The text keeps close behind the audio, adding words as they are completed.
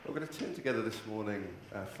going to turn together this morning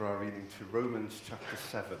for our reading to Romans chapter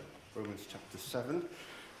 7. Romans chapter 7.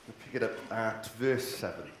 We'll pick it up at verse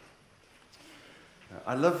 7.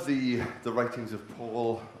 I love the writings of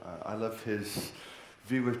Paul. I love his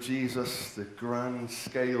view of Jesus, the grand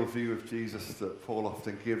scale view of Jesus that Paul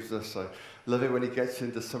often gives us. I love it when he gets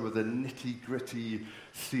into some of the nitty-gritty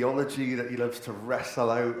theology that he loves to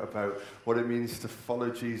wrestle out about what it means to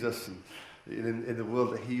follow Jesus. And in the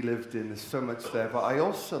world that he lived in, there's so much there. But I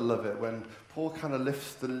also love it when Paul kind of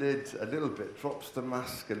lifts the lid a little bit, drops the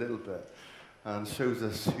mask a little bit, and shows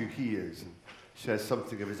us who he is and shares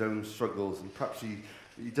something of his own struggles. And perhaps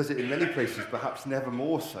he does it in many places, perhaps never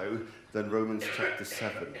more so than Romans chapter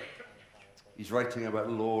 7. He's writing about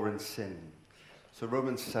law and sin. So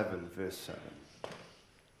Romans 7, verse 7.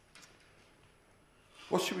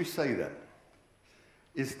 What should we say then?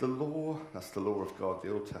 Is the law, that's the law of God,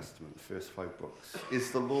 the Old Testament, the first 5 books,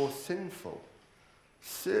 is the law sinful?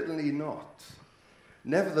 Certainly not.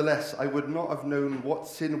 Nevertheless, I would not have known what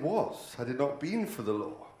sin was had it not been for the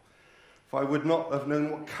law. For I would not have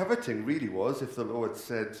known what coveting really was if the law had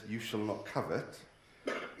said, "You shall not covet."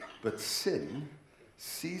 But sin,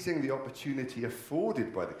 seizing the opportunity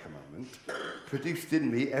afforded by the commandment, produced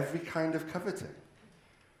in me every kind of coveting.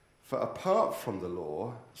 For apart from the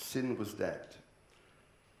law, sin was dead.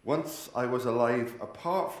 Once I was alive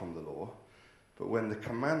apart from the law, but when the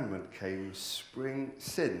commandment came,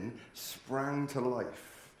 sin sprang to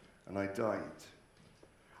life, and I died.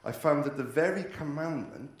 I found that the very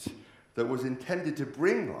commandment that was intended to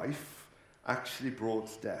bring life actually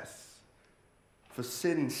brought death. For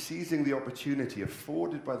sin, seizing the opportunity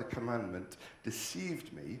afforded by the commandment,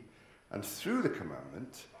 deceived me, and through the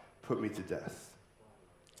commandment, put me to death.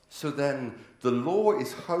 So then, the law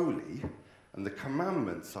is holy, and the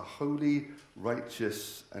commandments are holy,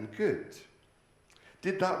 righteous, and good.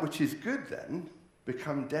 Did that which is good, then,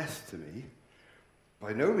 become death to me?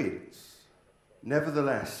 By no means.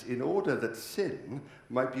 Nevertheless, in order that sin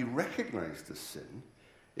might be recognized as sin,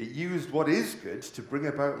 it used what is good to bring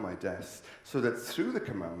about my death, so that through the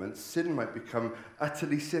commandments, sin might become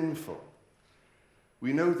utterly sinful.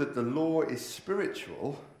 We know that the law is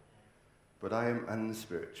spiritual, but I am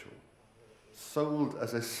unspiritual, sold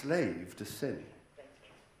as a slave to sin.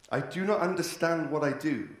 I do not understand what I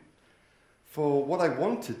do. For what I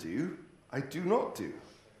want to do, I do not do.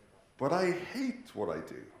 But I hate what I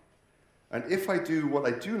do. And if I do what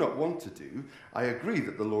I do not want to do, I agree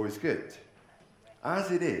that the law is good.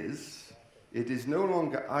 As it is no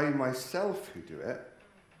longer I myself who do it,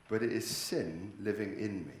 but it is sin living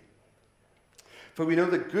in me. For we know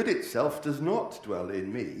that good itself does not dwell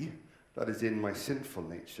in me, that is, in my sinful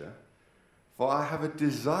nature. For I have a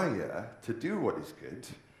desire to do what is good,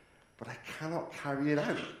 but I cannot carry it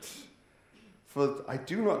out. For I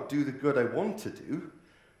do not do the good I want to do,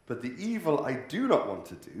 but the evil I do not want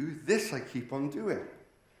to do, this I keep on doing.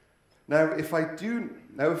 Now if I do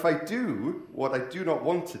what I do not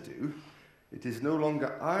want to do, it is no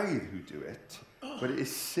longer I who do it, but it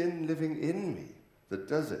is sin living in me that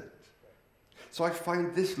does it. So I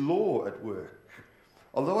find this law at work.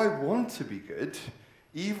 Although I want to be good,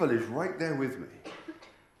 evil is right there with me.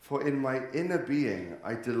 For in my inner being,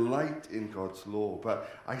 I delight in God's law, but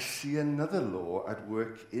I see another law at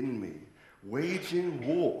work in me, waging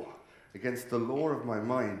war against the law of my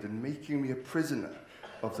mind and making me a prisoner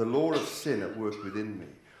of the law of sin at work within me.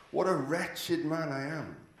 What a wretched man I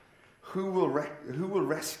am. Who will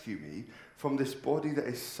rescue me from this body that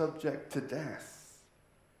is subject to death?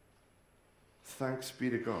 Thanks be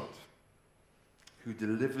to God, who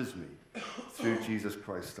delivers me through Jesus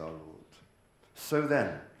Christ our Lord. So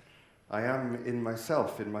then, I am in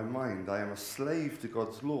myself, in my mind, I am a slave to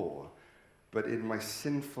God's law, but in my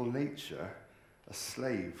sinful nature, a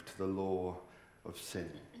slave to the law of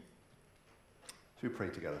sin. So we pray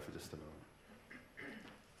together for just a moment.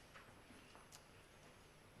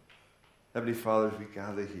 Heavenly Father, as we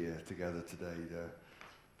gather here together today, the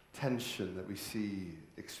tension that we see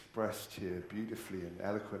expressed here beautifully and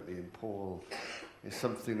eloquently in Paul is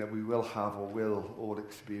something that we will have or will all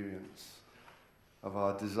experience, of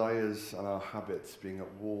our desires and our habits being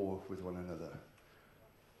at war with one another.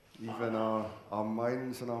 Even our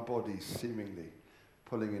minds and our bodies seemingly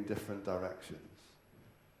pulling in different directions.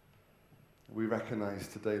 We recognize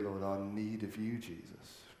today, Lord, our need of you,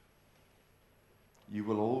 Jesus. You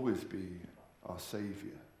will always be our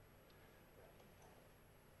Savior.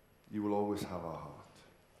 You will always have our heart.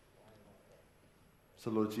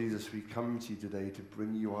 So, Lord Jesus, we come to you today to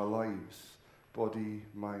bring you our lives, body,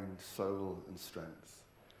 mind, soul, and strength.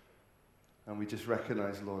 And we just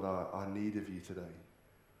recognize, Lord, our need of you today.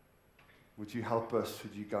 Would you help us?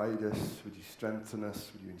 Would you guide us? Would you strengthen us?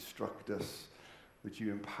 Would you instruct us? Would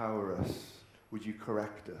you empower us? Would you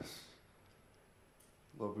correct us?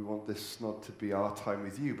 Lord, we want this not to be our time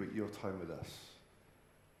with you, but your time with us.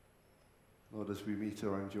 Lord, as we meet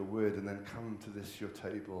around your word and then come to this, your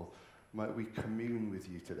table, might we commune with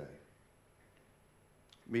you today.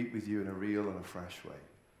 Meet with you in a real and a fresh way.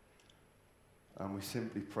 And we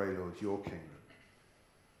simply pray, Lord, your kingdom,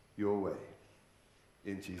 your way.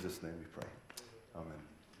 In Jesus' name we pray. Amen.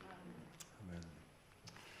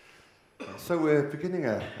 Amen. So we're beginning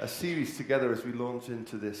a series together as we launch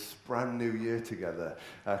into this brand new year together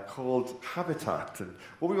called Habitat. And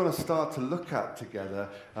what we want to start to look at together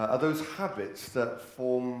are those habits that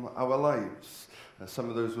form our lives.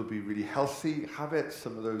 Some of those will be really healthy habits,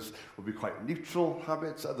 some of those will be quite neutral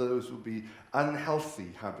habits, others will be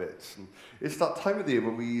unhealthy habits. And it's that time of the year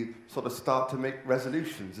when we sort of start to make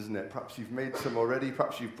resolutions, isn't it? Perhaps you've made some already,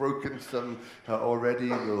 perhaps you've broken some already.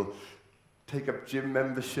 We'll take up gym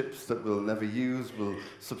memberships that we'll never use, we'll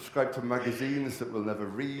subscribe to magazines that we'll never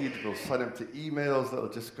read, we'll sign up to emails that'll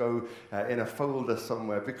just go in a folder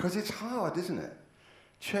somewhere, because it's hard, isn't it?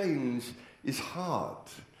 Change is hard.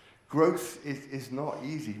 Growth is not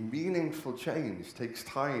easy. Meaningful change takes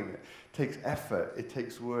time, it takes effort, it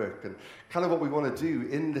takes work. And kind of what we want to do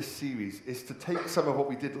in this series is to take some of what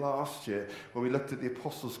we did last year when we looked at the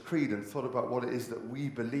Apostles' Creed and thought about what it is that we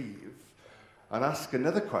believe, and ask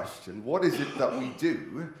another question: what is it that we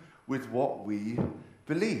do with what we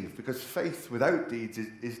believe? Because faith without deeds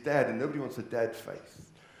is dead, and nobody wants a dead faith.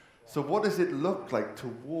 So what does it look like to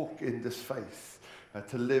walk in this faith?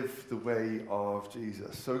 To live the way of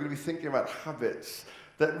Jesus. So we're going to be thinking about habits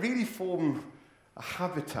that really form a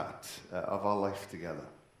habitat of our life together.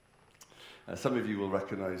 Some of you will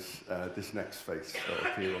recognize this next face that will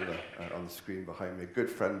appear on the screen behind me. A good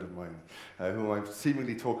friend of mine, whom I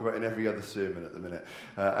seemingly talk about in every other sermon at the minute.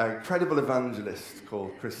 An incredible evangelist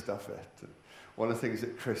called Chris Duffett. And one of the things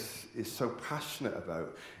that Chris is so passionate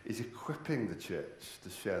about is equipping the church to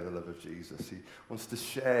share the love of Jesus. He wants to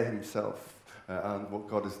share himself and what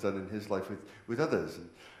God has done in his life with others. And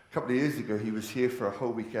a couple of years ago, he was here for a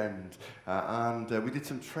whole weekend, and we did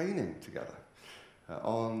some training together.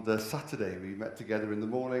 On the Saturday, we met together in the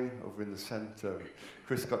morning over in the centre.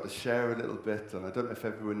 Chris got to share a little bit, and I don't know if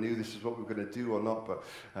everyone knew this is what we were going to do or not, but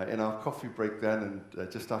in our coffee break then and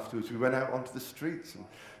just afterwards, we went out onto the streets and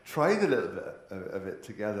tried a little bit of it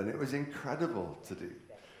together, and it was incredible to do.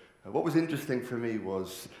 What was interesting for me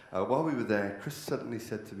was, while we were there, Chris suddenly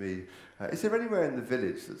said to me, is there anywhere in the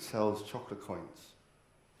village that sells chocolate coins?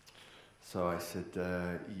 So I said,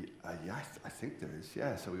 yeah, I think there is,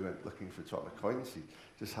 yeah. So we went looking for chocolate coins. He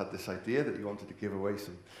just had this idea that he wanted to give away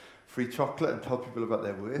some free chocolate and tell people about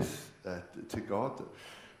their worth to God.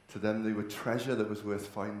 To them, they were treasure that was worth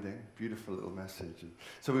finding. Beautiful little message. And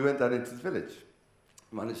so we went down into the village.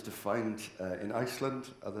 Managed to find, in Iceland,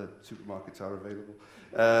 other supermarkets are available,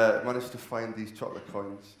 managed to find these chocolate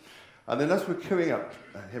coins. And then as we're queuing up,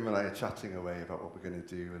 him and I are chatting away about what we're going to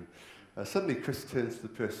do, and suddenly Chris turns to the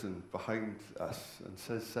person behind us and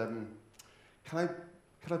says, can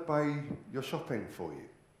I buy your shopping for you?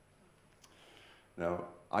 Now,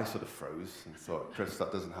 I sort of froze and thought, Chris,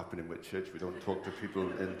 that doesn't happen in Whitchurch. We don't talk to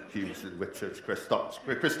people in queues in Whitchurch. Chris, stop.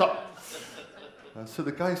 Chris, stop. So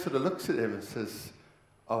the guy sort of looks at him and says,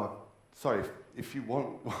 oh, sorry, if you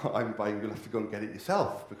want what I'm buying, you'll have to go and get it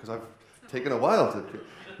yourself, because I've taken a while to...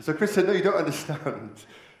 So Chris said, no, you don't understand.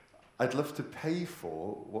 I'd love to pay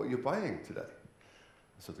for what you're buying today.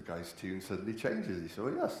 So the guy's tune suddenly changes. He said,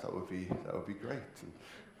 oh, yes, that would be great. And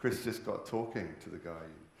Chris just got talking to the guy.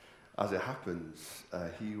 As it happens,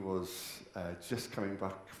 he was just coming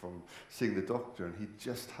back from seeing the doctor, and he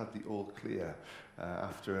just had the all clear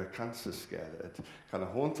after a cancer scare that had kind of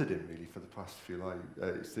haunted him really for the past few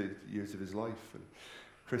years of his life. And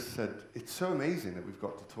Chris said, it's so amazing that we've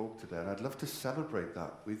got to talk today, and I'd love to celebrate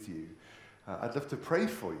that with you. I'd love to pray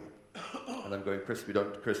for you. And I'm going, Chris, we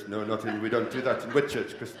don't do that in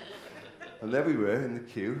Whitchurch, Chris. And there we were in the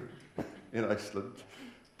queue in Iceland,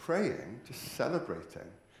 praying, just celebrating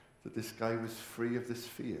that this guy was free of this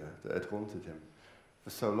fear that had haunted him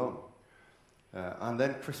for so long. And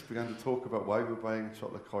then Chris began to talk about why we're buying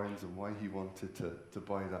chocolate coins and why he wanted to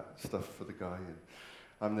buy that stuff for the guy. And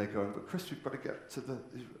I'm there going, but Chris, we've got to get to the...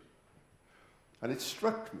 And it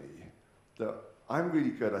struck me that I'm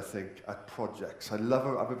really good, I think, at projects. I'm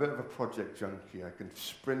a bit of a project junkie. I can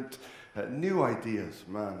sprint new ideas.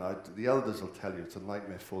 Man, the elders will tell you it's a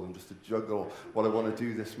nightmare for them just to juggle what I want to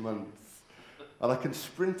do this month. And I can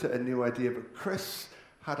sprint at a new idea, but Chris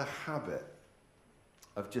had a habit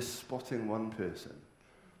of just spotting one person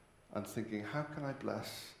and thinking, how can I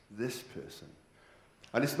bless this person.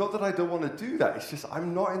 And it's not that I don't want to do that. It's just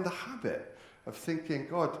I'm not in the habit of thinking,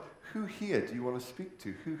 God, who here do you want to speak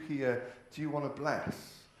to? Who here do you want to bless?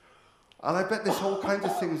 And I bet there's all kinds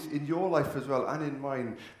of things in your life as well and in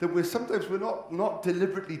mine that sometimes we're not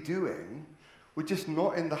deliberately doing. We're just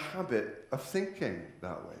not in the habit of thinking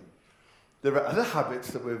that way. There are other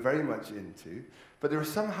habits that we're very much into, but there are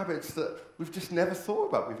some habits that we've just never thought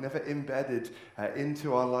about. We've never embedded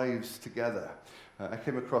into our lives together. I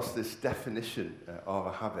came across this definition of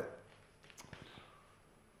a habit.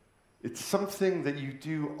 It's something that you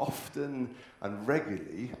do often and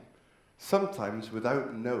regularly, sometimes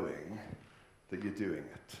without knowing that you're doing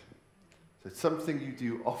it. So it's something you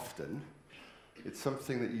do often. It's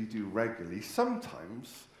something that you do regularly,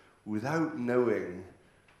 sometimes without knowing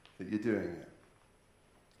that you're doing it.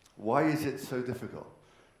 Why is it so difficult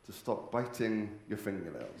to stop biting your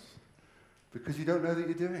fingernails? Because you don't know that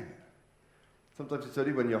you're doing it. Sometimes it's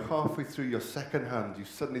only when you're halfway through your second hand, you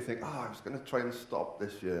suddenly think, I was going to try and stop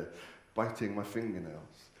this year biting my fingernails.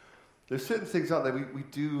 There's certain things out there we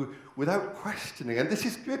do without questioning, and this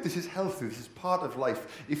is good, this is healthy, this is part of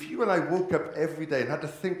life. If you and I woke up every day and had to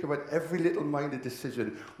think about every little minor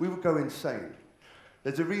decision, we would go insane.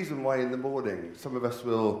 There's a reason why in the morning some of us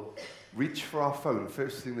will reach for our phone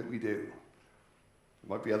first thing that we do.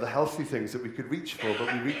 There might be other healthy things that we could reach for,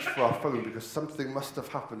 but we reach for our phone because something must have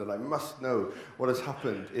happened and I must know what has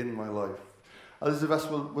happened in my life. Others of us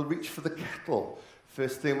will reach for the kettle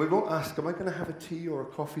first thing. We won't ask, am I going to have a tea or a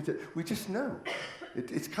coffee? We just know.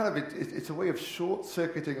 It's a way of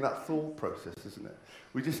short-circuiting that thought process, isn't it?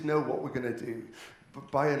 We just know what we're going to do, but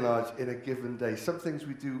by and large, in a given day. Some things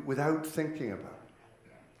we do without thinking about.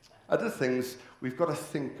 Other things we've got to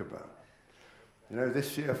think about. You know,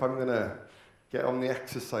 this year, if I'm going to get on the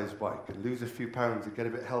exercise bike and lose a few pounds and get a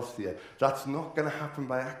bit healthier, that's not going to happen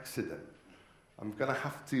by accident. I'm going to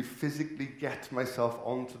have to physically get myself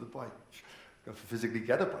onto the bike. I'm going to physically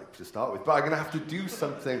get a bike to start with, but I'm going to have to do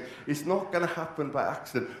something. It's not going to happen by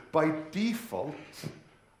accident. By default,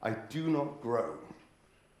 I do not grow.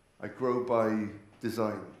 I grow by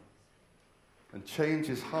design. And change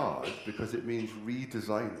is hard because it means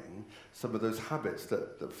redesigning some of those habits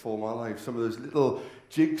that form our lives, some of those little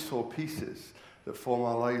jigsaw pieces that form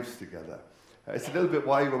our lives together. It's a little bit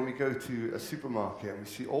why when we go to a supermarket and we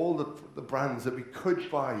see all the brands that we could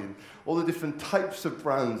buy and all the different types of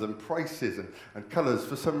brands and prices and colours.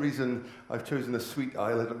 For some reason, I've chosen a sweet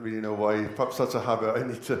aisle. I don't really know why. Perhaps that's a habit I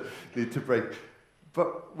need to break.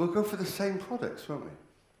 But we'll go for the same products, won't we?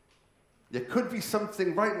 There could be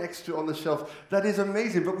something right next to it on the shelf that is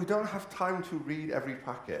amazing, but we don't have time to read every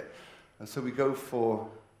packet. And so we go for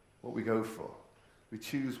what we go for. We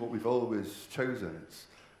choose what we've always chosen. It's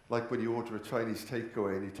like when you order a Chinese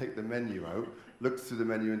takeaway and you take the menu out, look through the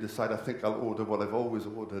menu and decide, I think I'll order what I've always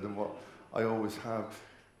ordered and what I always have.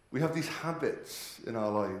 We have these habits in our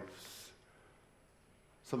lives.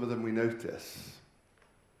 Some of them we notice,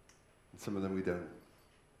 and some of them we don't.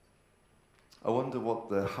 I wonder what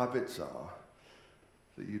the habits are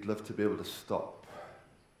that you'd love to be able to stop.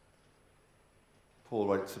 Paul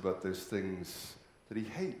writes about those things that he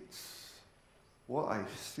hates. What I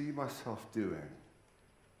see myself doing.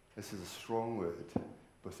 This is a strong word,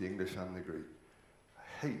 both the English and the Greek.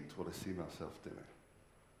 I hate what I see myself doing.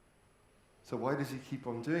 So why does he keep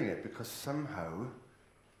on doing it? Because somehow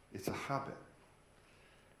it's a habit.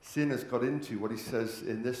 Sin has got into what he says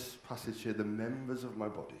in this passage here, the members of my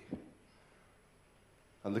body.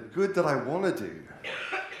 And the good that I want to do,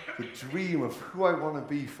 the dream of who I want to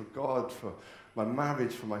be for God, for my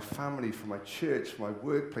marriage, for my family, for my church, for my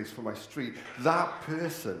workplace, for my street, that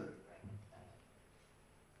person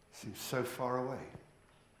seems so far away.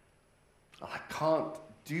 And I can't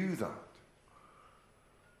do that.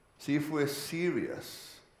 See, if we're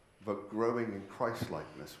serious about growing in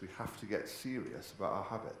Christ-likeness, we have to get serious about our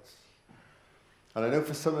habits. And I know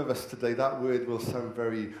for some of us today, that word will sound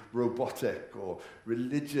very robotic or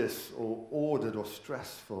religious or ordered or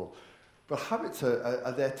stressful. But habits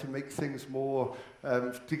are there to make things more,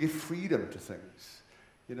 to give freedom to things.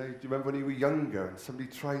 You know, do you remember when you were younger and somebody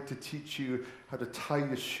tried to teach you how to tie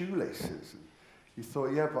your shoelaces? And you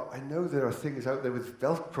thought, yeah, but I know there are things out there with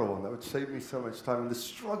Velcro on that would save me so much time. And the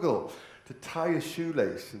struggle to tie a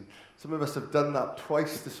shoelace. And some of us have done that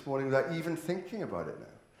twice this morning without even thinking about it now.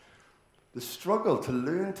 The struggle to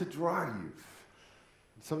learn to drive.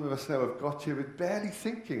 Some of us now have got here with barely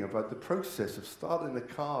thinking about the process of starting the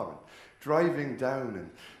car and driving down and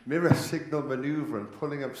mirror signal maneuver and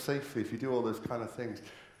pulling up safely if you do all those kind of things.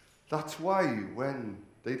 That's why when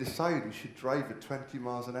they decide we should drive at 20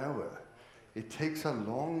 miles an hour, it takes a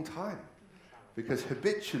long time. Because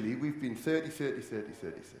habitually, we've been 30.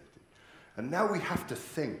 And now we have to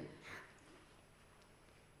think.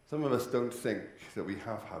 Some of us don't think that we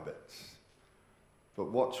have habits.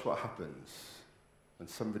 But watch what happens when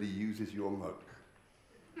somebody uses your mug,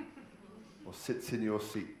 or sits in your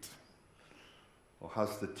seat, or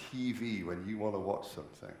has the TV when you want to watch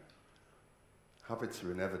something. Habits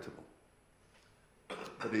are inevitable.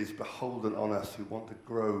 But it is beholden on us who want to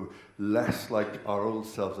grow less like our old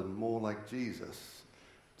selves and more like Jesus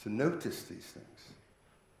to notice these things.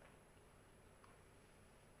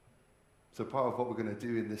 So part of what we're going to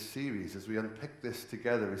do in this series as we unpick this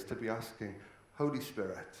together is to be asking, Holy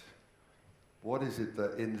Spirit, what is it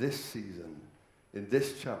that in this season, in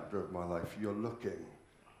this chapter of my life, you're looking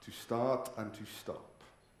to start and to stop?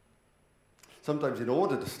 Sometimes in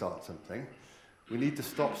order to start something, we need to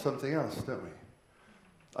stop something else, don't we?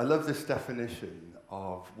 I love this definition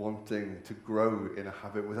of wanting to grow in a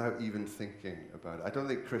habit without even thinking about it. I don't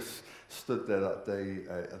think Chris stood there that day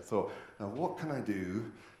and thought, now what can I do,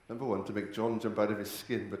 number one, to make John jump out of his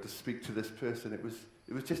skin, but to speak to this person? It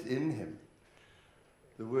was just in him.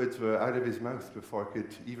 The words were out of his mouth before I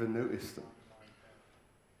could even notice them.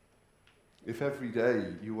 If every day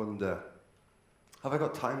you wonder, have I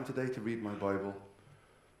got time today to read my Bible?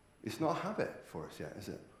 It's not a habit for us yet, is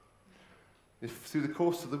it? If through the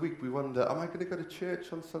course of the week we wonder, am I going to go to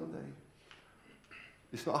church on Sunday?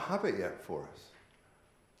 It's not a habit yet for us.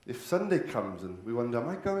 If Sunday comes and we wonder, am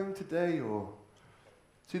I going today? Or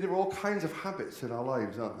see, there are all kinds of habits in our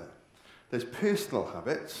lives, aren't there? There's personal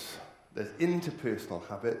habits, there's interpersonal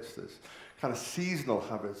habits, there's kind of seasonal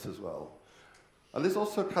habits as well. And there's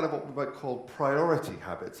also kind of what we might call priority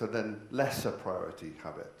habits and then lesser priority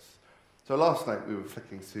habits. So last night we were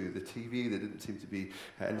flicking through the TV. There didn't seem to be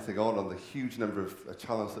anything on the huge number of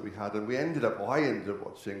channels that we had. And I ended up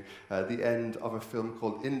watching the end of a film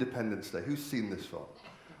called Independence Day. Who's seen this film?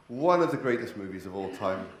 One of the greatest movies of all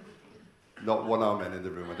time. Not one amen in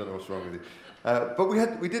the room. I don't know what's wrong with you. But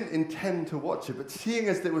we didn't intend to watch it. But seeing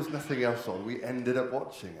as there was nothing else on, we ended up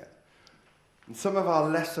watching it. And some of our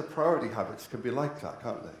lesser priority habits can be like that,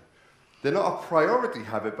 can't they? They're not a priority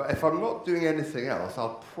habit, but if I'm not doing anything else,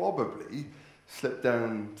 I'll probably slip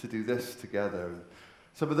down to do this together. And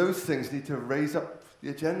some of those things need to raise up the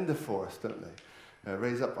agenda for us, don't they?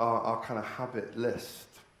 Raise up our kind of habit list.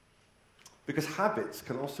 Because habits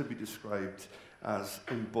can also be described as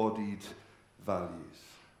embodied values.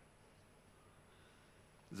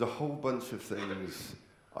 There's a whole bunch of things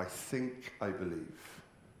I think I believe.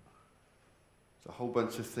 There's a whole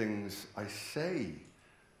bunch of things I say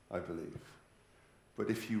I believe. But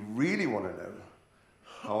if you really want to know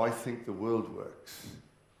how I think the world works,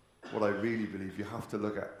 what I really believe, you have to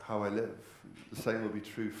look at how I live. The same will be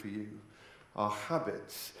true for you. Our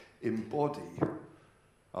habits embody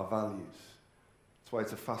our values. That's why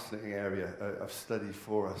it's a fascinating area of study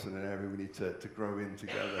for us and an area we need to grow in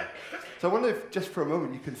together. So I wonder if just for a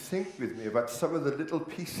moment you can think with me about some of the little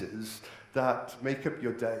pieces that make up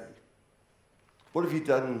your day. What have you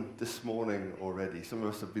done this morning already? Some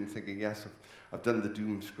of us have been thinking, yes, I've done the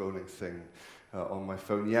doom scrolling thing on my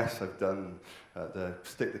phone. Yes, I've done the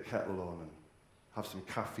stick the kettle on and have some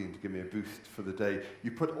caffeine to give me a boost for the day.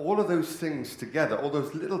 You put all of those things together, all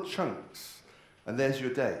those little chunks, and there's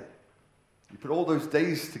your day. You put all those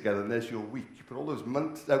days together, and there's your week. You put all those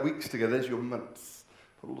weeks together, there's your months.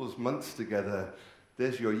 Put all those months together,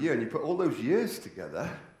 there's your year. And you put all those years together,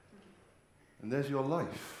 and there's your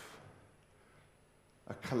life.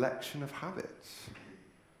 A collection of habits.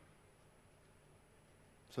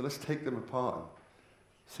 So let's take them apart and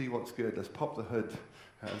see what's good. Let's pop the hood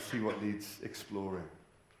and see what needs exploring.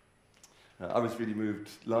 I was really moved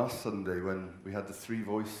last Sunday when we had the three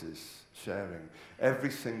voices sharing.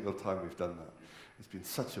 Every single time we've done that, it's been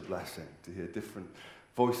such a blessing to hear different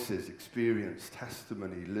voices, experience,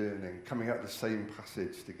 testimony, learning, coming out of the same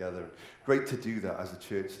passage together. Great to do that as a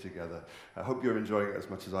church together. I hope you're enjoying it as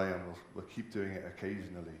much as I am. We'll keep doing it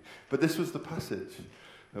occasionally. But this was the passage.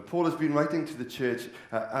 Paul has been writing to the church,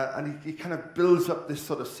 and he kind of builds up this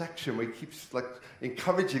sort of section where he keeps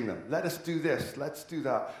encouraging them. Let us do this, let's do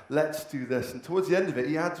that, let's do this. And towards the end of it,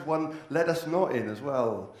 he adds one, let us not in as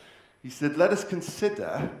well. He said, let us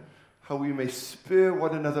consider how we may spur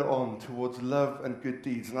one another on towards love and good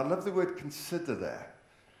deeds. And I love the word consider there.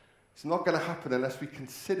 It's not going to happen unless we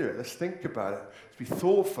consider it. Let's think about it. Let's be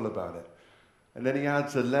thoughtful about it. And then he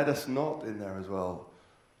adds a let us not in there as well.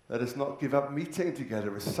 Let us not give up meeting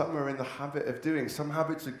together, as some are in the habit of doing. Some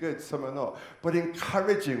habits are good, some are not. But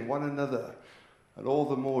encouraging one another, and all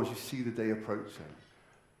the more as you see the day approaching.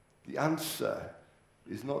 The answer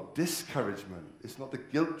is not discouragement. It's not to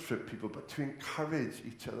guilt trip people, but to encourage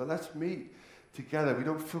each other. Let's meet. together. We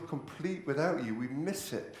don't feel complete without you. We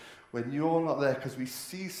miss it when you're not there because we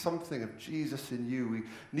see something of Jesus in you. We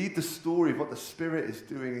need the story of what the Spirit is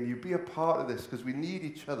doing, and you be a part of this because we need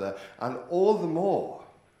each other, and all the more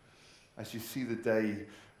as you see the day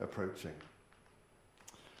approaching.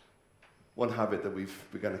 One habit that we've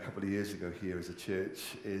begun a couple of years ago here as a church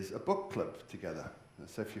is a book club together. And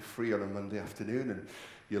so if you're free on a Monday afternoon and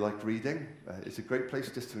you like reading, it's a great place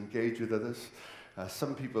just to engage with others.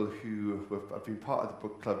 Some people who have been part of the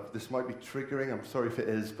book club, this might be triggering, I'm sorry if it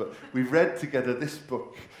is, but we read together this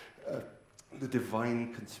book, The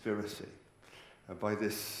Divine Conspiracy, by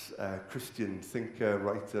this Christian thinker,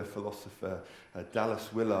 writer, philosopher,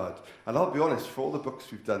 Dallas Willard. And I'll be honest, for all the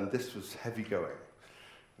books we've done, this was heavy going.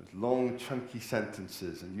 With long, chunky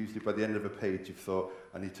sentences, and usually by the end of a page you've thought,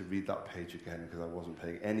 I need to read that page again because I wasn't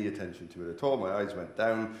paying any attention to it at all. My eyes went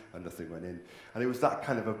down and nothing went in. And it was that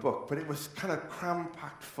kind of a book, but it was kind of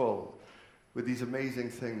cram-packed full with these amazing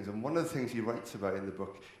things. And one of the things he writes about in the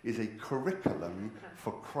book is a curriculum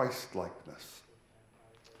for Christ-likeness.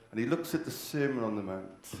 And he looks at the Sermon on the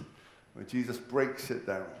Mount, where Jesus breaks it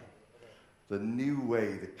down. The new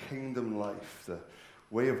way, the kingdom life, the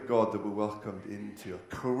way of God that we're welcomed into, a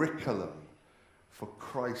curriculum for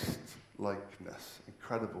Christ-likeness.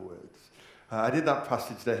 Incredible words. In that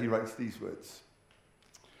passage there, he writes these words.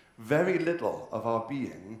 Very little of our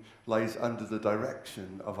being lies under the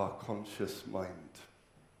direction of our conscious mind.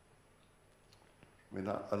 I mean,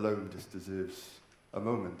 that alone just deserves a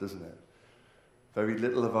moment, doesn't it? Very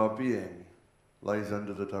little of our being lies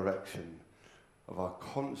under the direction of our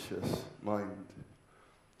conscious mind.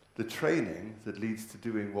 The training that leads to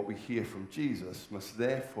doing what we hear from Jesus must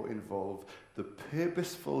therefore involve the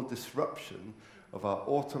purposeful disruption of our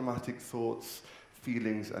automatic thoughts,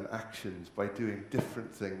 feelings, and actions by doing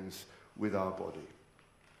different things with our body.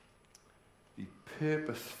 The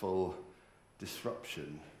purposeful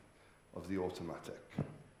disruption of the automatic.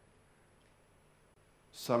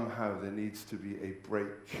 Somehow there needs to be a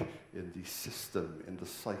break in the system, in the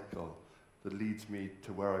cycle that leads me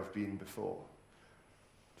to where I've been before.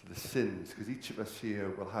 To the sins, because each of us here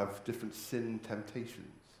will have different sin temptations.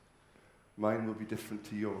 Mine will be different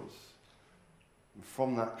to yours. And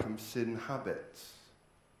from that comes sin habits,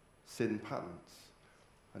 sin patterns.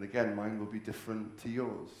 And again, mine will be different to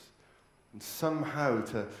yours. And somehow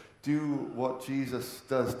to do what Jesus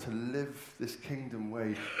does, to live this kingdom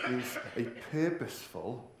way, means a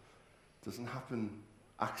purposeful, doesn't happen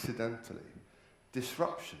accidentally,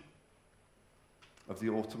 disruption of the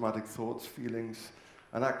automatic thoughts, feelings,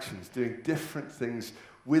 and actions, doing different things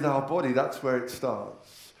with our body. That's where it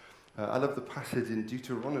starts. I love the passage in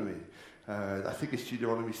Deuteronomy. I think it's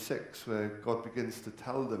Deuteronomy 6, where God begins to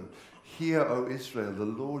tell them, Hear, O Israel, the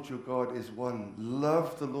Lord your God is one.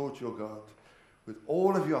 Love the Lord your God with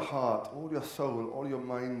all of your heart, all your soul, all your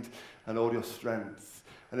mind, and all your strength.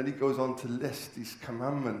 And then he goes on to list these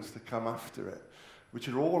commandments that come after it, which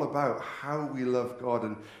are all about how we love God.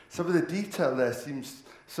 And some of the detail there seems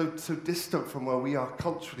so distant from where we are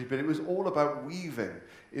culturally, but it was all about weaving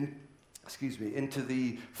into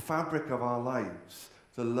the fabric of our lives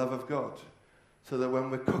the love of God. So that when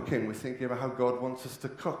we're cooking, we're thinking about how God wants us to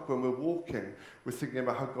cook. When we're walking, we're thinking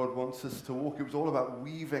about how God wants us to walk. It was all about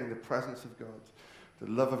weaving the presence of God, the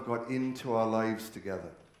love of God into our lives together.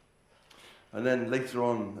 And then later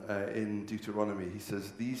on in Deuteronomy, he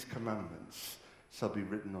says, These commandments shall be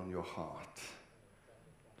written on your heart.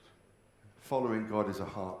 Following God is a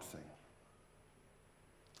heart thing.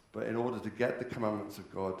 But in order to get the commandments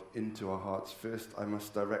of God into our hearts, first I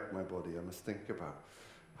must direct my body. I must think about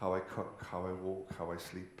how I cook, how I walk, how I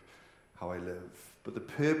sleep, how I live. But the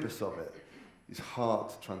purpose of it is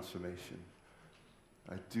heart transformation.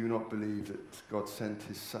 I do not believe that God sent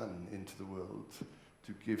his Son into the world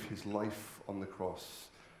to give his life on the cross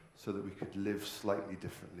so that we could live slightly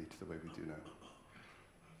differently to the way we do now.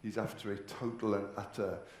 He's after a total and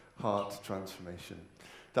utter heart transformation.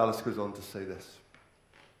 Dallas goes on to say this.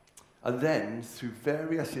 And then, through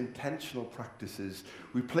various intentional practices,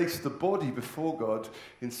 we place the body before God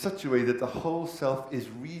in such a way that the whole self is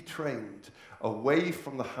retrained away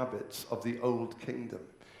from the habits of the old kingdom.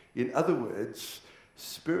 In other words,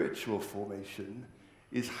 spiritual formation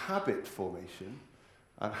is habit formation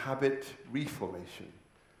and habit reformation.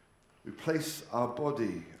 We place our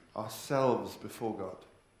body, ourselves before God.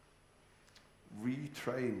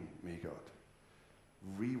 Retrain me, God.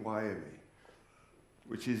 Rewire me.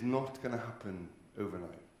 Which is not going to happen overnight.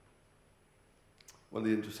 One of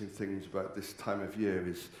the interesting things about this time of year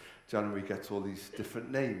is January gets all these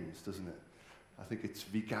different names, doesn't it? I think it's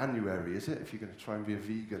Veganuary, is it? If you're going to try and be a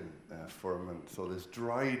vegan for a month. Or there's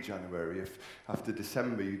Dry January, if after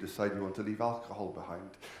December you decide you want to leave alcohol behind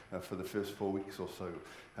for the first 4 weeks or so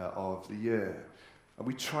of the year. And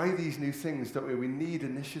we try these new things, don't we? We need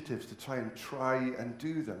initiatives to try and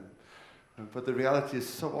do them. But the reality is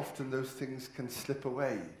so often those things can slip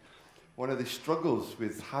away. One of the struggles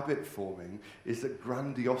with habit forming is that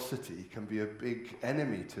grandiosity can be a big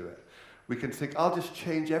enemy to it. We can think, I'll just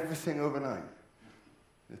change everything overnight.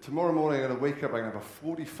 Tomorrow morning I'm going to wake up, I'm going to have a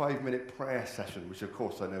 45-minute prayer session, which of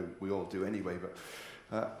course I know we all do anyway,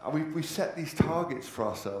 but we set these targets for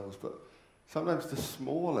ourselves, but sometimes the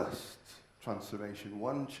smallest transformation,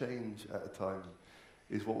 one change at a time,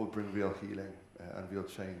 is what will bring real healing and real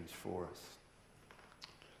change for us.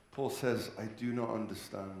 Paul says, I do not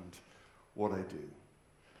understand what I do.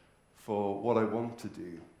 For what I want to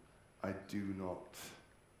do, I do not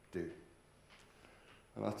do.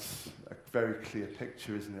 And that's a very clear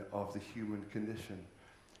picture, isn't it, of the human condition.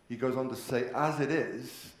 He goes on to say, as it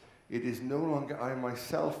is no longer I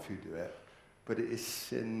myself who do it, but it is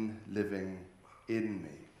sin living in me.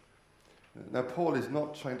 Now, Paul is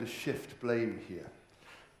not trying to shift blame here.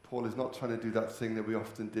 Paul is not trying to do that thing that we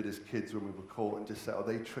often did as kids when we were caught and just say, oh,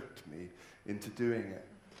 they tricked me into doing it.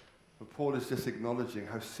 But Paul is just acknowledging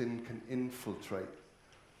how sin can infiltrate.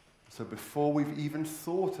 So before we've even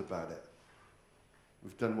thought about it,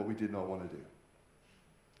 we've done what we did not want to do.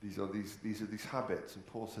 These are these habits. And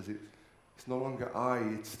Paul says it's no longer I,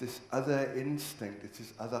 it's this other instinct, it's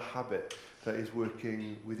this other habit that is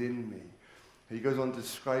working within me. He goes on to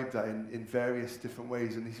describe that in various different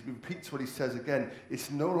ways, and he repeats what he says again. It's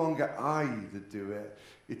no longer I that do it.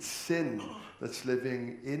 It's sin that's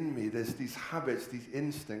living in me. There's these habits, these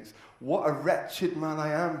instincts. What a wretched man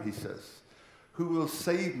I am, he says. Who will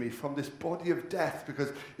save me from this body of death?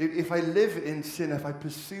 Because if I live in sin, if I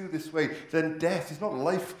pursue this way, then death is not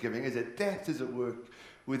life-giving, is it? Death is at work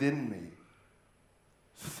within me.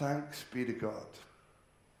 Thanks be to God,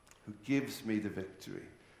 who gives me the victory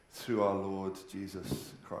through our Lord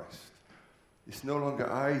Jesus Christ. It's no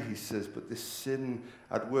longer I, he says, but this sin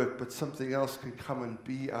at work, but something else can come and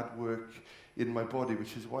be at work in my body,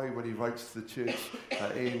 which is why when he writes to the church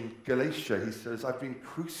in Galatia, he says, I've been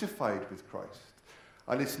crucified with Christ,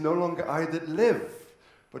 and it's no longer I that live,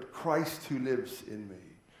 but Christ who lives in me.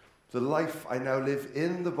 The life I now live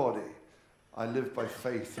in the body, I live by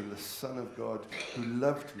faith in the Son of God who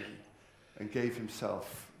loved me and gave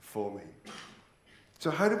himself for me. So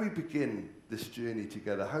how do we begin this journey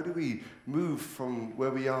together? How do we move from where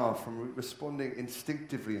we are, from responding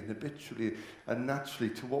instinctively and habitually and naturally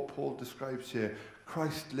to what Paul describes here?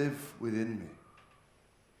 Christ live within me.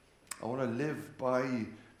 I want to live by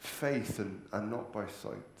faith and not by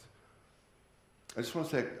sight. I just want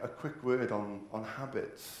to say a quick word on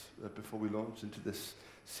habits before we launch into this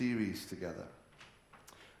series together.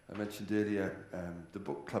 I mentioned earlier the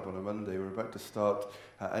book club on a Monday. We're about to start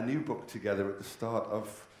a new book together at the start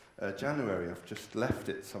of January. I've just left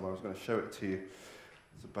it somewhere. I was going to show it to you.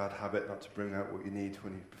 It's a bad habit not to bring out what you need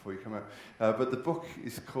before you come out. But the book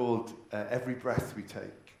is called Every Breath We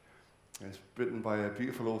Take. And it's written by a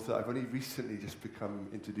beautiful author I've only recently just become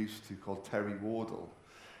introduced to, called Terry Wardle.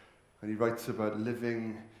 And he writes about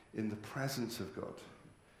living in the presence of God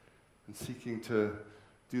and seeking to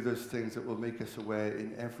do those things that will make us aware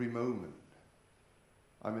in every moment.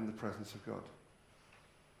 I'm in the presence of God.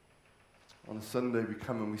 On a Sunday we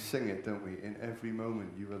come and we sing it, don't we? In every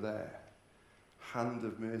moment you are there. Hand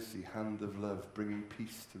of mercy, hand of love, bringing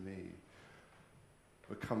peace to me.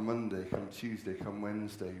 But come Monday, come Tuesday, come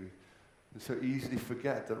Wednesday, we so easily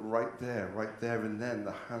forget that right there and then,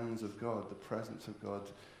 the hands of God, the presence of God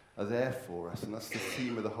are there for us, and that's the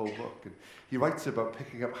theme of the whole book. And he writes about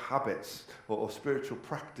picking up habits or spiritual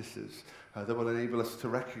practices that will enable us to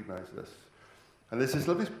recognize this. And there's this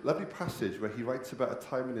lovely passage where he writes about a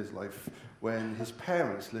time in his life when his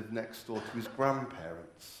parents lived next door to his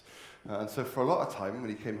grandparents. And so for a lot of time, when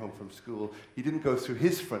he came home from school, he didn't go through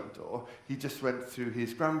his front door, he just went through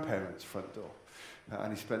his grandparents' front door.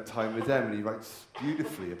 And he spent time with them, and he writes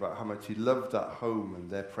beautifully about how much he loved that home and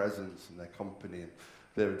their presence and their company and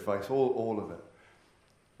their advice, all of it.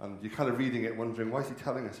 And you're kind of reading it wondering, why is he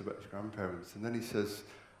telling us about his grandparents? And then he says,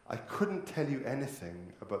 I couldn't tell you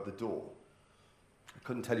anything about the door. I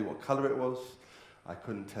couldn't tell you what color it was. I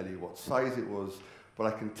couldn't tell you what size it was. But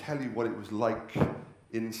I can tell you what it was like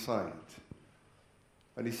inside.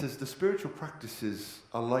 And he says the spiritual practices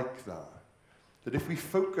are like that. That if we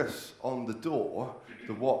focus on the door,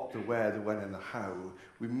 the what, the where, the when, and the how,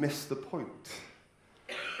 we miss the point.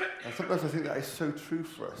 And sometimes I think that is so true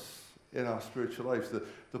for us in our spiritual lives.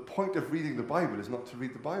 The point of reading the Bible is not to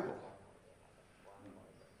read the Bible.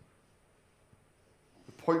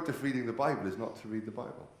 point of reading the Bible is not to read the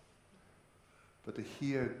Bible, but to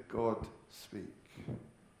hear God speak.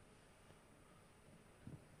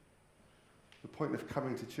 The point of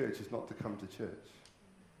coming to church is not to come to church.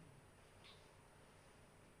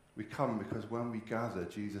 We come because when we gather,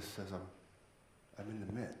 Jesus says, I'm in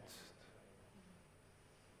the midst.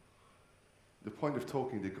 The point of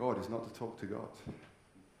talking to God is not to talk to God.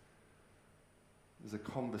 There's a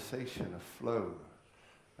conversation, a flow,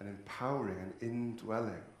 an empowering, an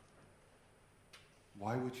indwelling.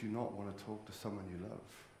 Why would you not want to talk to someone you love?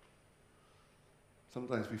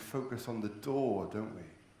 Sometimes we focus on the door, don't we?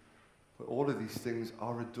 But all of these things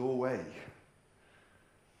are a doorway.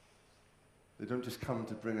 They don't just come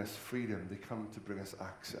to bring us freedom, they come to bring us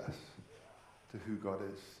access to who God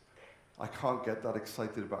is. I can't get that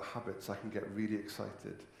excited about habits. I can get really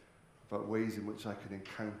excited about ways in which I can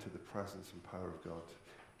encounter the presence and power of God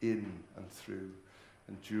in and through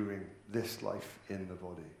and during this life in the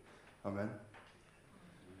body. Amen?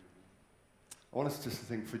 I want us just to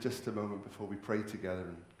think for just a moment before we pray together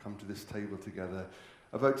and come to this table together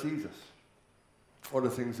about Jesus. One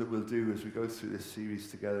of the things that we'll do as we go through this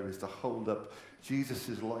series together is to hold up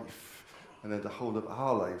Jesus' life and then to hold up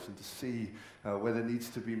our lives and to see where there needs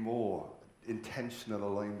to be more intentional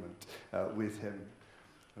alignment with him.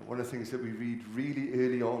 And one of the things that we read really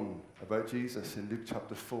early on about Jesus in Luke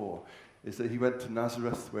chapter 4 is that he went to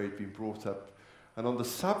Nazareth where he'd been brought up, and on the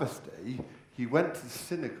Sabbath day he went to the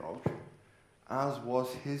synagogue as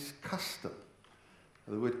was his custom.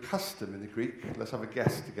 Now, the word custom in the Greek, let's have a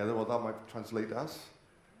guess together what that might translate as.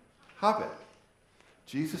 Habit.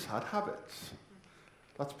 Jesus had habits.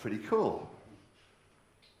 That's pretty cool.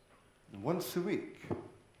 And once a week,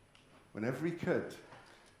 whenever he could,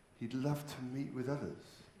 he'd love to meet with others.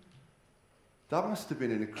 That must have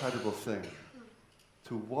been an incredible thing,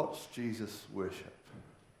 to watch Jesus worship,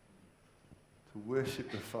 to worship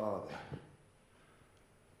the Father.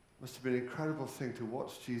 It must have been an incredible thing to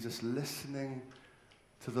watch Jesus listening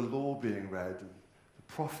to the law being read and the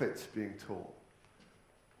prophets being taught.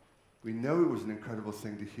 We know it was an incredible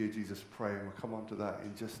thing to hear Jesus pray, and we'll come on to that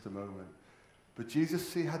in just a moment. But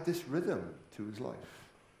Jesus, he had this rhythm to his life,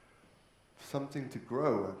 something to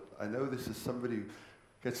grow. I know this is somebody who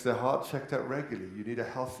gets their heart checked out regularly. You need a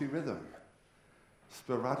healthy rhythm.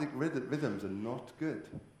 Sporadic rhythms are not good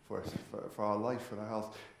for us, for our life and our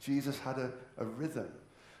health. Jesus had a rhythm,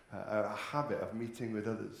 a habit of meeting with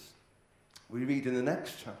others. We read in the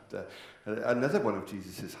next chapter, another one of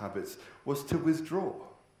Jesus' habits was to withdraw.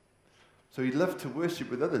 So he loved to worship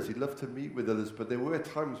with others, he loved to meet with others, but there were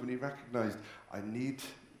times when he recognized, I need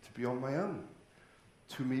to be on my own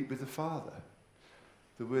to meet with the Father.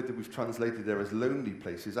 The word that we've translated there as lonely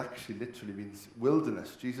places actually literally means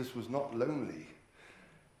wilderness. Jesus was not lonely.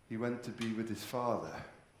 He went to be with his Father.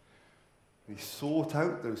 He sought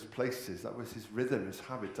out those places. That was his rhythm, his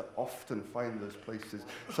habit, to often find those places.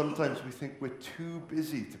 Sometimes we think we're too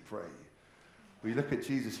busy to pray. We look at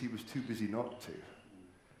Jesus, he was too busy not to.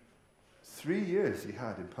 3 years he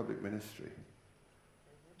had in public ministry.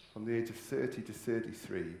 From the age of 30 to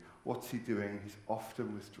 33, what's he doing? He's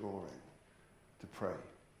often withdrawing to pray.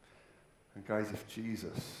 And guys, if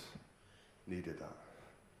Jesus needed that.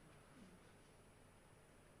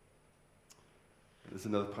 There's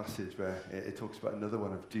another passage where it talks about another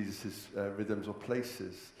one of Jesus' rhythms or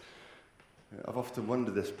places. I've often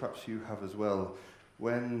wondered this, perhaps you have as well,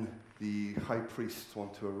 when the high priests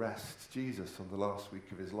want to arrest Jesus on the last week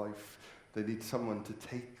of his life, they need someone to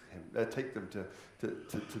take them to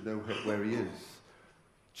know where he is.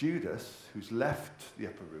 Judas, who's left the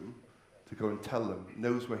upper room to go and tell them,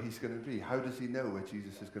 knows where he's going to be. How does he know where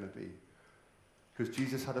Jesus is going to be? Because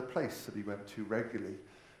Jesus had a place that he went to regularly,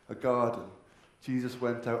 a garden. Jesus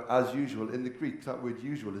went out as usual. In the Greek, that word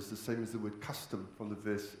usual is the same as the word custom from the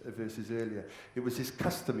verses earlier. It was his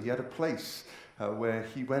custom. He had a place where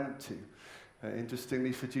he went to.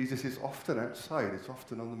 Interestingly, for Jesus, it's often outside. It's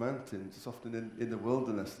often on the mountains. It's often in the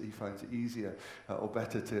wilderness that he finds it easier or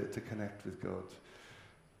better to connect with God.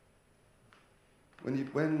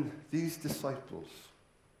 When these disciples,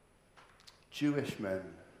 Jewish men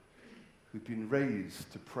who'd been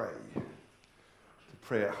raised to pray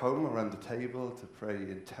at home around the table, to pray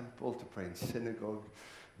in temple, to pray in synagogue,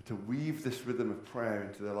 to weave this rhythm of prayer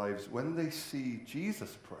into their lives, when they see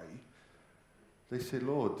Jesus pray, they say,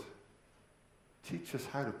 Lord, teach us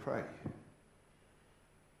how to pray.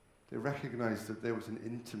 They recognized that there was an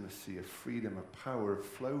intimacy, a freedom, a power, a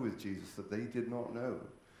flow with Jesus that they did not know.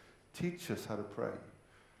 Teach us how to pray.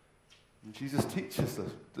 And Jesus teaches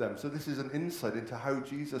them. So this is an insight into how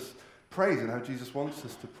Jesus prays and how Jesus wants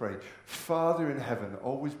us to pray. Father in heaven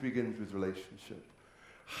always begins with relationship.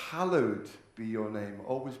 hallowed be your name,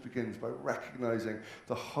 always begins by recognizing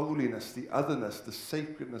the holiness, the otherness, the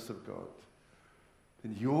sacredness of God.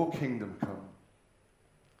 And your kingdom come,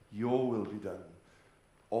 your will be done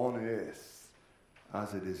on earth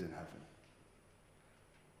as it is in heaven.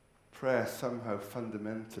 Prayer somehow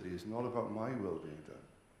fundamentally is not about my will being done.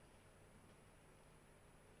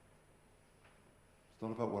 It's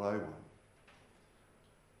not about what I want.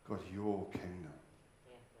 God, your kingdom.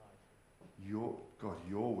 Your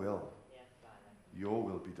will. Your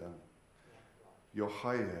will be done. You're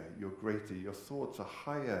higher, you're greater. Your thoughts are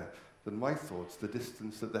higher than my thoughts. The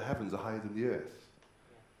distance that the heavens are higher than the earth.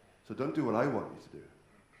 So don't do what I want you to do.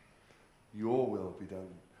 Your will be done.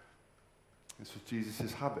 This was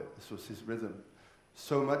Jesus' habit. This was his rhythm.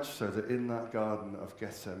 So much so that in that Garden of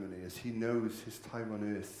Gethsemane, as he knows his time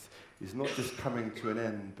on earth is not just coming to an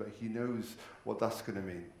end, but he knows what that's going to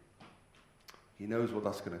mean. He knows what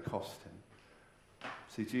that's going to cost him.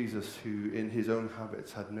 See, Jesus, who in his own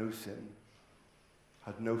habits had no sin,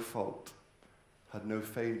 had no fault, had no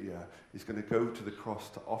failure, is going to go to the cross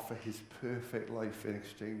to offer his perfect life in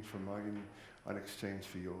exchange for mine and exchange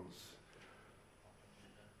for yours.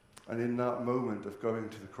 And in that moment of going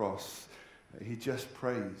to the cross, he just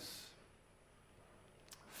prays,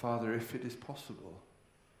 Father, if it is possible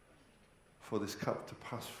for this cup to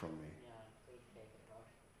pass from me.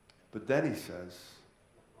 But then he says,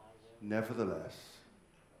 nevertheless,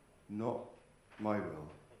 not my will,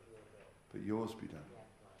 but yours be done.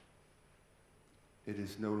 It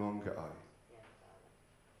is no longer I.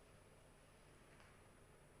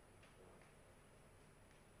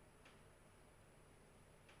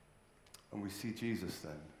 And we see Jesus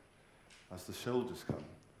then, as the shoulders come,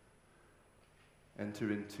 enter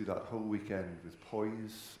into that whole weekend with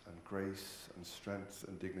poise and grace and strength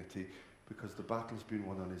and dignity, because the battle's been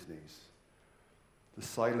won on his knees. The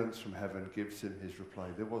silence from heaven gives him his reply.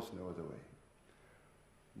 There was no other way.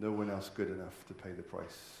 No one else good enough to pay the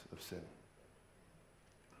price of sin.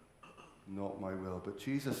 Not my will. But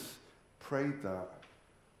Jesus prayed that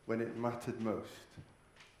when it mattered most,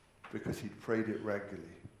 because he'd prayed it regularly.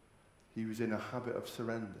 He was in a habit of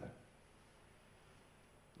surrender.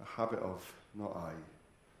 A habit of not I,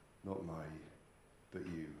 not my, but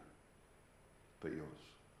you, but yours.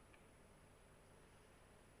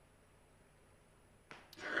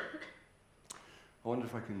 I wonder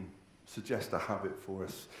if I can suggest a habit for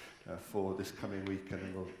us for this coming week, and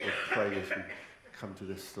then we'll pray as we come to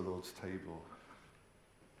the Lord's table.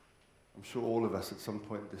 I'm sure all of us at some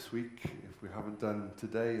point this week, if we haven't done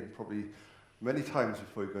today, and probably many times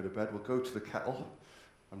before we go to bed, we'll go to the kettle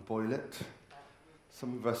and boil it.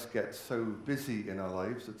 Some of us get so busy in our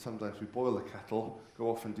lives that sometimes we boil the kettle,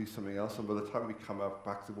 go off and do something else, and by the time we come up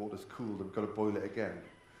back, the water's cooled and we've got to boil it again.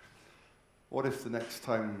 What if the next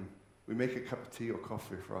time we make a cup of tea or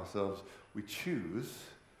coffee for ourselves, we choose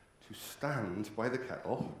to stand by the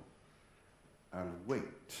kettle and wait?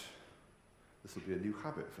 This will be a new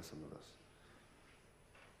habit for some of us.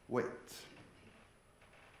 Wait.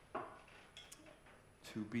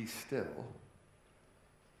 To be still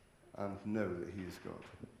and know that he is God.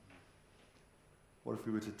 What if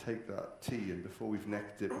we were to take that tea and before we've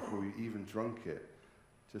necked it, before we even drunk it,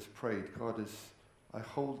 just prayed, God, as I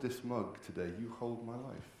hold this mug today, you hold my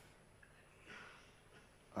life.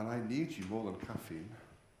 And I need you more than caffeine.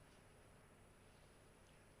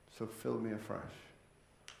 So fill me afresh.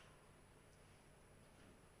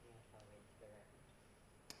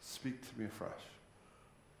 Speak to me afresh.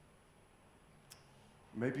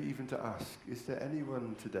 Maybe even to ask, is there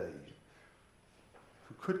anyone today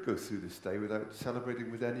who could go through this day without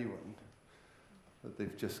celebrating with anyone that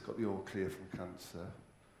they've just got the all clear from cancer?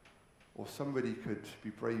 Or somebody could be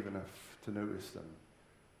brave enough to notice them.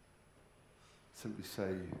 Simply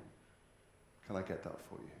say, can I get that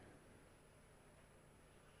for you?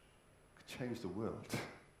 Could change the world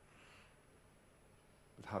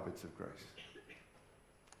with habits of grace.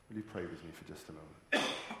 Will you pray with me for just a moment?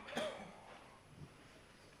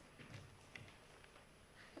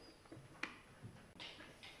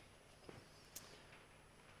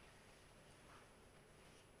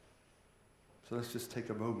 So let's just take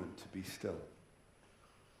a moment to be still.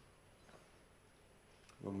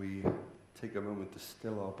 When we take a moment to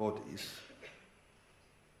still our bodies,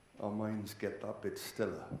 our minds get that bit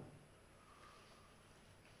stiller.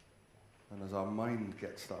 And as our mind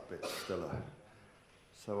gets that bit stiller,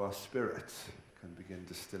 so our spirit can begin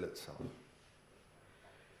to still itself.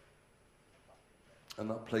 And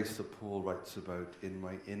that place that Paul writes about in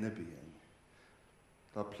my inner being,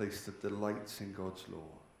 that place that delights in God's law,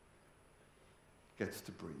 gets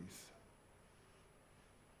to breathe.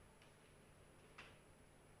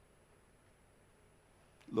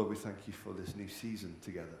 Lord, we thank you for this new season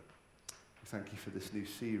together. We thank you for this new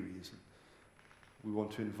series. We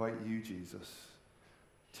want to invite you, Jesus,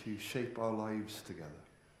 to shape our lives together.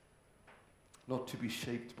 Not to be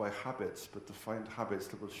shaped by habits, but to find habits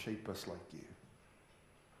that will shape us like you.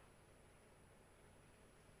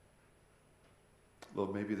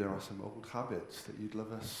 Lord, maybe there are some old habits that you'd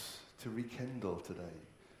love us to rekindle today.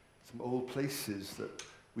 Some old places that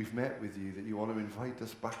we've met with you that you want to invite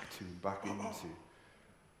us back to, back into.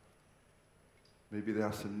 Maybe there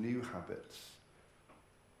are some new habits.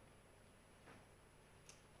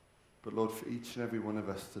 But Lord, for each and every one of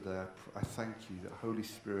us today, I thank you that, Holy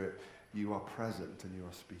Spirit, you are present and you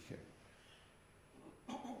are speaking.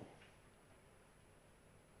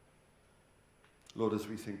 Lord, as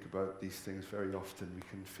we think about these things, very often we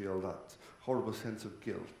can feel that horrible sense of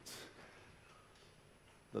guilt.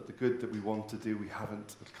 That the good that we want to do, we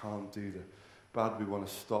haven't and can't do. The bad we want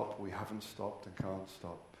to stop, we haven't stopped and can't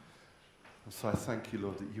stop. And so I thank you,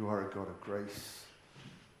 Lord, that you are a God of grace,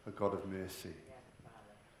 a God of mercy.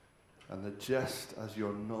 And that just as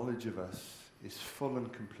your knowledge of us is full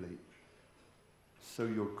and complete, so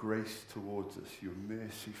your grace towards us, your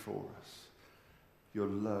mercy for us, your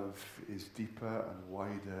love is deeper and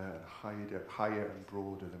wider and higher and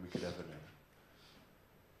broader than we could ever know.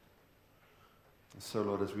 And so,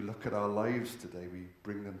 Lord, as we look at our lives today, we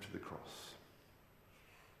bring them to the cross.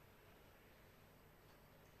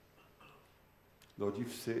 Lord,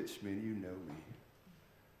 you've searched me and you know me.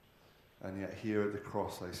 And yet here at the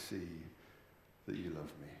cross I see that you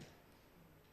love me.